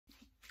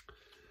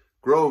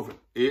Grove,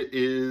 it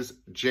is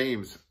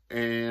James,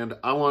 and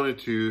I wanted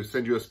to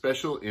send you a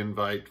special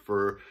invite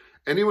for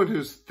anyone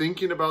who's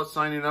thinking about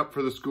signing up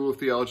for the School of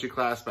Theology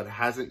class but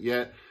hasn't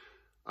yet.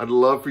 I'd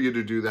love for you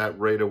to do that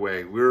right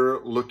away.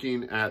 We're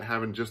looking at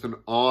having just an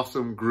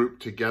awesome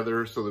group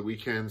together so that we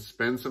can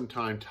spend some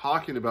time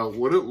talking about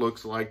what it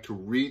looks like to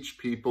reach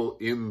people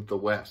in the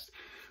West.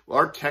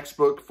 Our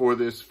textbook for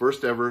this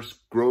first ever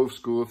Grove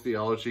School of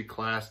Theology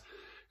class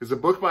is a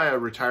book by a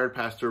retired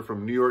pastor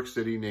from New York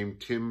City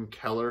named Tom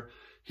Keller.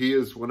 He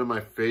is one of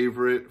my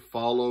favorite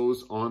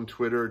follows on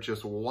Twitter,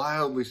 just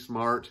wildly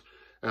smart,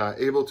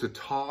 able to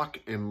talk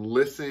and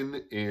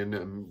listen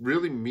in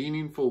really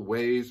meaningful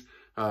ways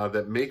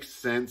that make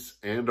sense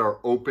and are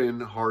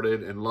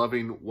open-hearted and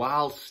loving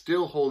while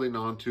still holding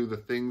on to the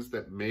things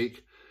that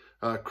make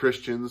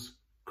Christians,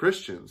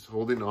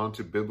 holding on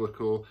to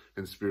biblical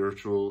and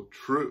spiritual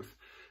truth.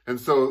 And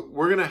so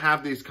we're going to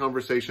have these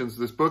conversations.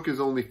 This book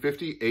is only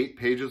 58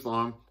 pages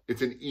long.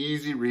 It's an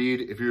easy read.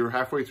 If you're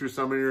halfway through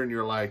summer and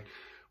you're like,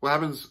 what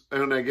happens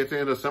when I get to the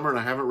end of summer and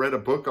I haven't read a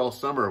book all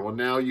summer? Well,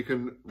 now you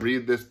can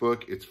read this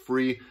book. It's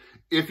free.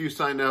 If you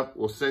sign up,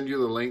 we'll send you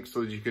the link so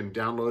that you can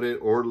download it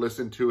or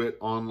listen to it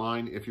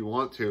online if you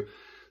want to.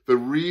 The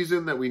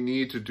reason that we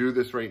need to do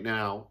this right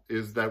now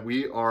is that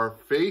we are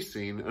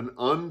facing an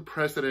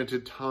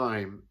unprecedented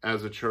time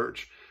as a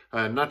church.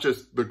 Not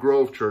just the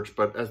Grove Church,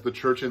 but as the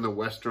church in the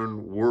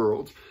Western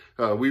world.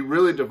 We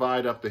really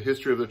divide up the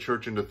history of the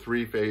church into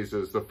three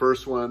phases. The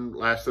first one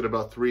lasted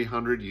about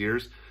 300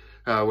 years,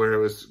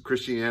 where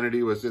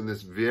Christianity was in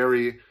this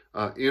very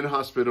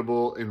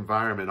inhospitable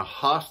environment, a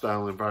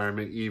hostile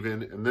environment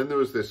even. And then there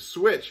was this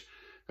switch,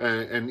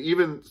 and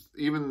even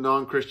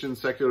non-Christian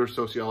secular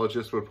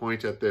sociologists would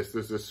point at this.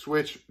 There's this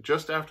switch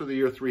just after the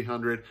year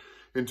 300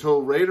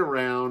 until right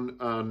around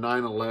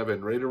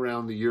 9/11, right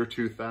around the year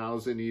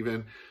 2000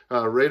 even,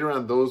 right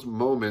around those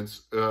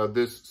moments,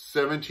 this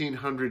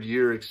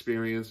 1700-year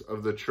experience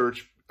of the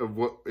church, of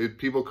what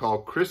people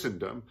call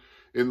Christendom.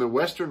 In the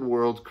Western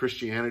world,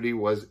 Christianity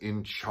was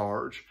in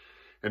charge.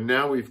 And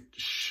now we've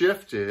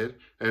shifted,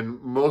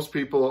 and most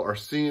people are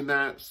seeing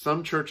that.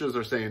 Some churches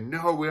are saying,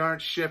 no, we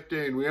aren't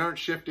shifting,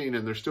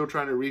 and they're still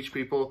trying to reach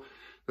people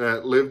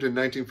that lived in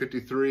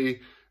 1953.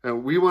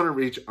 We want to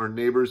reach our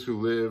neighbors who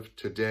live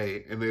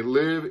today, and they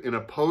live in a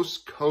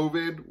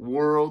post-COVID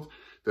world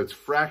that's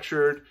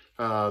fractured,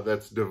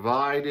 that's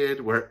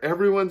divided, where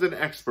everyone's an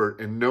expert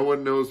and no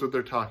one knows what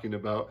they're talking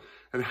about.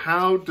 And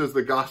how does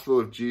the gospel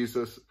of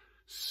Jesus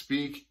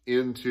speak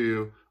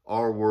into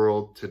our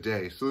world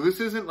today? So this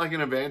isn't like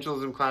an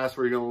evangelism class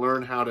where you're going to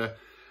learn how to,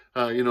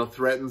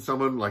 threaten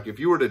someone. Like, if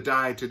you were to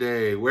die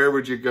today, where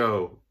would you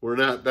go? We're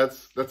not.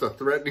 That's a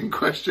threatening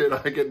question.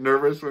 I get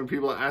nervous when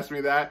people ask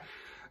me that.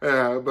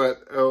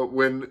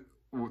 When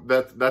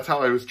that's how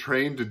I was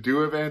trained to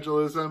do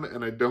evangelism,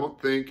 and I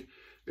don't think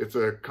it's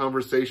a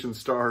conversation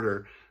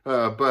starter.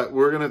 But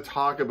we're going to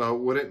talk about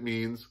what it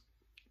means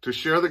to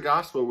share the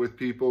gospel with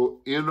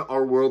people in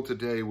our world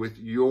today, with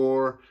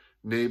your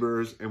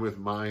neighbors and with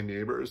my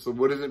neighbors. So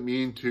what does it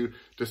mean to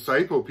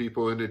disciple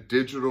people in a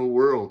digital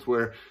world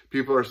where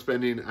people are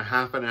spending a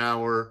half an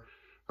hour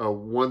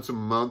once a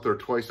month or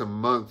twice a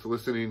month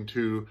listening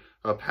to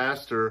a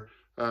pastor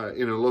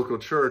in a local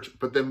church?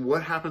 But then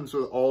what happens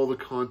with all the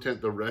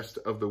content the rest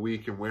of the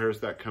week, and where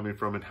is that coming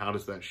from, and how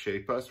does that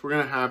shape us? We're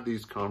going to have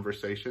these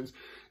conversations.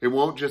 It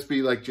won't just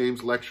be like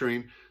James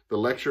lecturing. The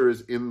lecture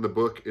is in the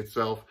book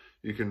itself.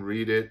 You can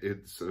read it.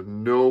 It's a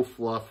no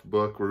fluff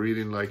book. We're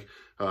reading like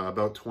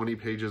about 20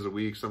 pages a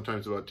week,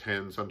 sometimes about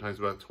 10, sometimes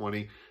about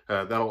 20.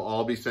 That'll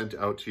all be sent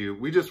out to you.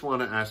 We just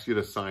want to ask you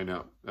to sign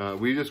up.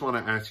 We just want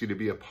to ask you to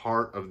be a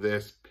part of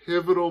this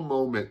pivotal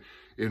moment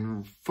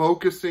in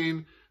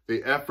focusing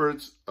the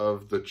efforts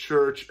of the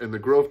church. And the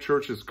Grove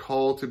Church's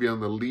call to be on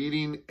the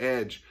leading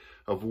edge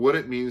of what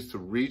it means to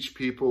reach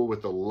people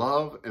with the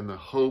love and the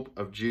hope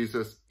of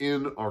Jesus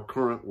in our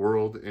current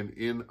world and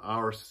in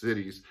our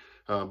cities,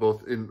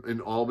 both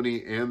in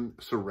Albany and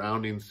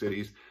surrounding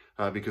cities,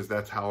 because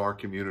that's how our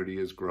community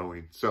is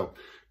growing. So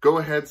go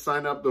ahead,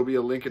 sign up. There'll be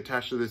a link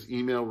attached to this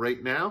email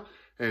right now,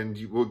 and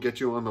we'll get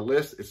you on the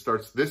list. It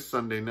starts this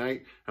Sunday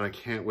night, and I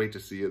can't wait to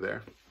see you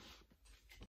there.